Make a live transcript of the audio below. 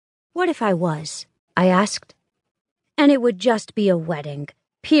What if I was? I asked. And it would just be a wedding,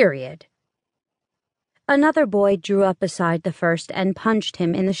 period. Another boy drew up beside the first and punched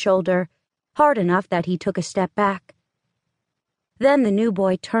him in the shoulder, hard enough that he took a step back. Then the new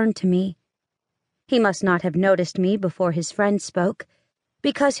boy turned to me. He must not have noticed me before his friend spoke,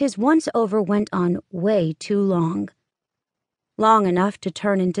 because his once-over went on way too long. Long enough to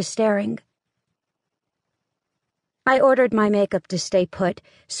turn into staring. I ordered my makeup to stay put,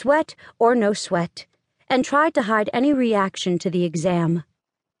 sweat or no sweat, and tried to hide any reaction to the exam.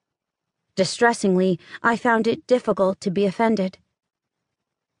 Distressingly, I found it difficult to be offended.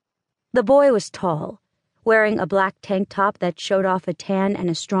 The boy was tall, wearing a black tank top that showed off a tan and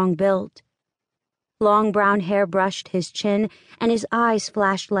a strong build. Long brown hair brushed his chin, and his eyes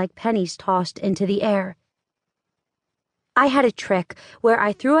flashed like pennies tossed into the air. I had a trick where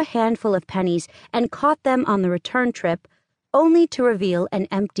I threw a handful of pennies and caught them on the return trip, only to reveal an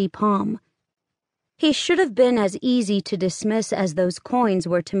empty palm. He should have been as easy to dismiss as those coins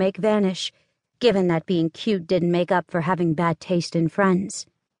were to make vanish, given that being cute didn't make up for having bad taste in friends.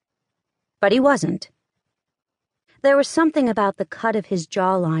 But he wasn't. There was something about the cut of his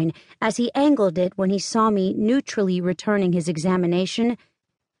jawline as he angled it when he saw me neutrally returning his examination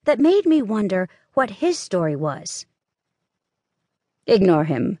that made me wonder what his story was. "Ignore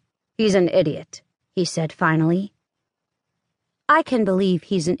him. He's an idiot," he said finally. "I can believe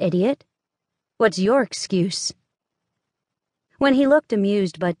he's an idiot. What's your excuse?" When he looked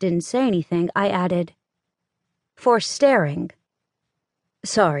amused but didn't say anything, I added, "For staring."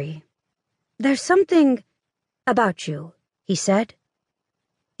 "Sorry. There's something about you," he said.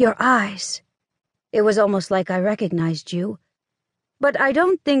 "Your eyes. It was almost like I recognized you. But I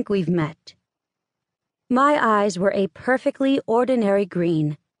don't think we've met." My eyes were a perfectly ordinary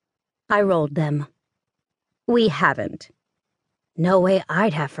green. I rolled them. "We haven't." No way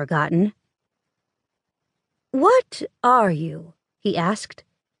I'd have forgotten. "What are you?" he asked.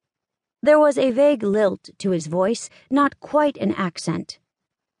 There was a vague lilt to his voice, not quite an accent.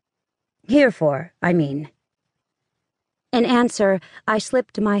 "Here for, I mean." In answer, I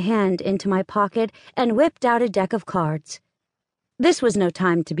slipped my hand into my pocket and whipped out a deck of cards. This was no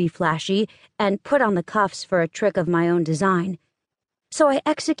time to be flashy and put on the cuffs for a trick of my own design, so I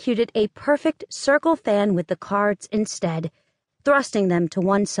executed a perfect circle fan with the cards instead, thrusting them to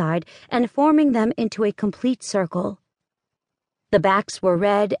one side and forming them into a complete circle. The backs were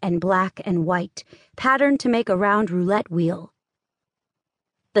red and black and white, patterned to make a round roulette wheel.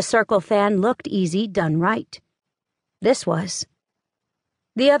 The circle fan looked easy done right. This was.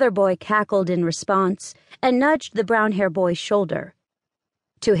 The other boy cackled in response and nudged the brown-haired boy's shoulder.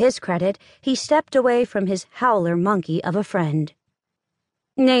 To his credit, he stepped away from his howler monkey of a friend.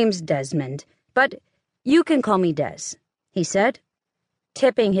 "Name's Desmond, but you can call me Des," he said,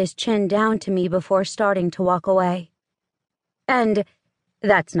 tipping his chin down to me before starting to walk away. "And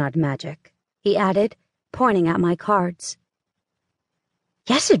that's not magic," he added, pointing at my cards.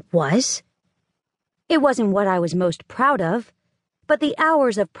 Yes, it was. It wasn't what I was most proud of, but the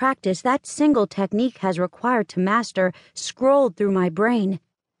hours of practice that single technique has required to master scrolled through my brain.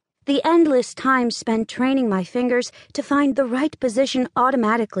 The endless time spent training my fingers to find the right position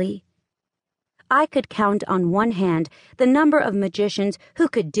automatically. I could count on one hand the number of magicians who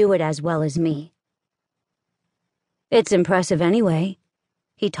could do it as well as me. "It's impressive anyway,"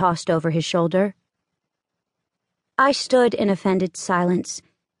 he tossed over his shoulder. I stood in offended silence.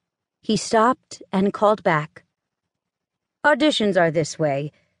 He stopped and called back. "Auditions are this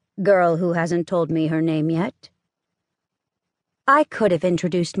way, girl who hasn't told me her name yet." I could have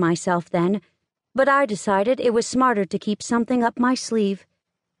introduced myself then, but I decided it was smarter to keep something up my sleeve.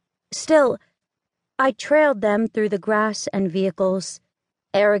 Still, I trailed them through the grass and vehicles,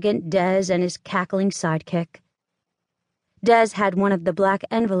 arrogant Des and his cackling sidekick. Des had one of the black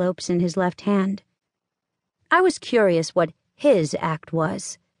envelopes in his left hand. I was curious what his act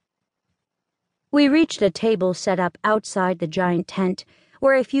was. We reached a table set up outside the giant tent,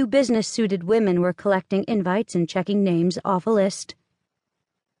 where a few business-suited women were collecting invites and checking names off a list.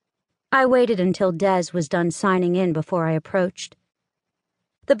 I waited until Des was done signing in before I approached.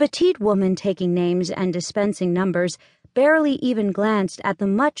 The petite woman taking names and dispensing numbers barely even glanced at the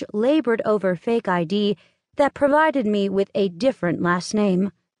much-labored-over fake ID that provided me with a different last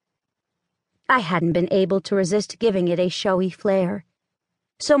name. I hadn't been able to resist giving it a showy flair,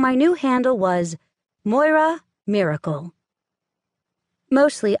 so my new handle was Moira Miracle.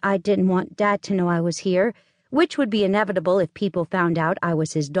 Mostly I didn't want Dad to know I was here, which would be inevitable if people found out I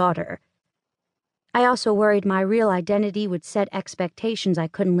was his daughter. I also worried my real identity would set expectations I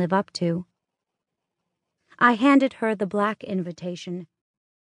couldn't live up to. I handed her the black invitation.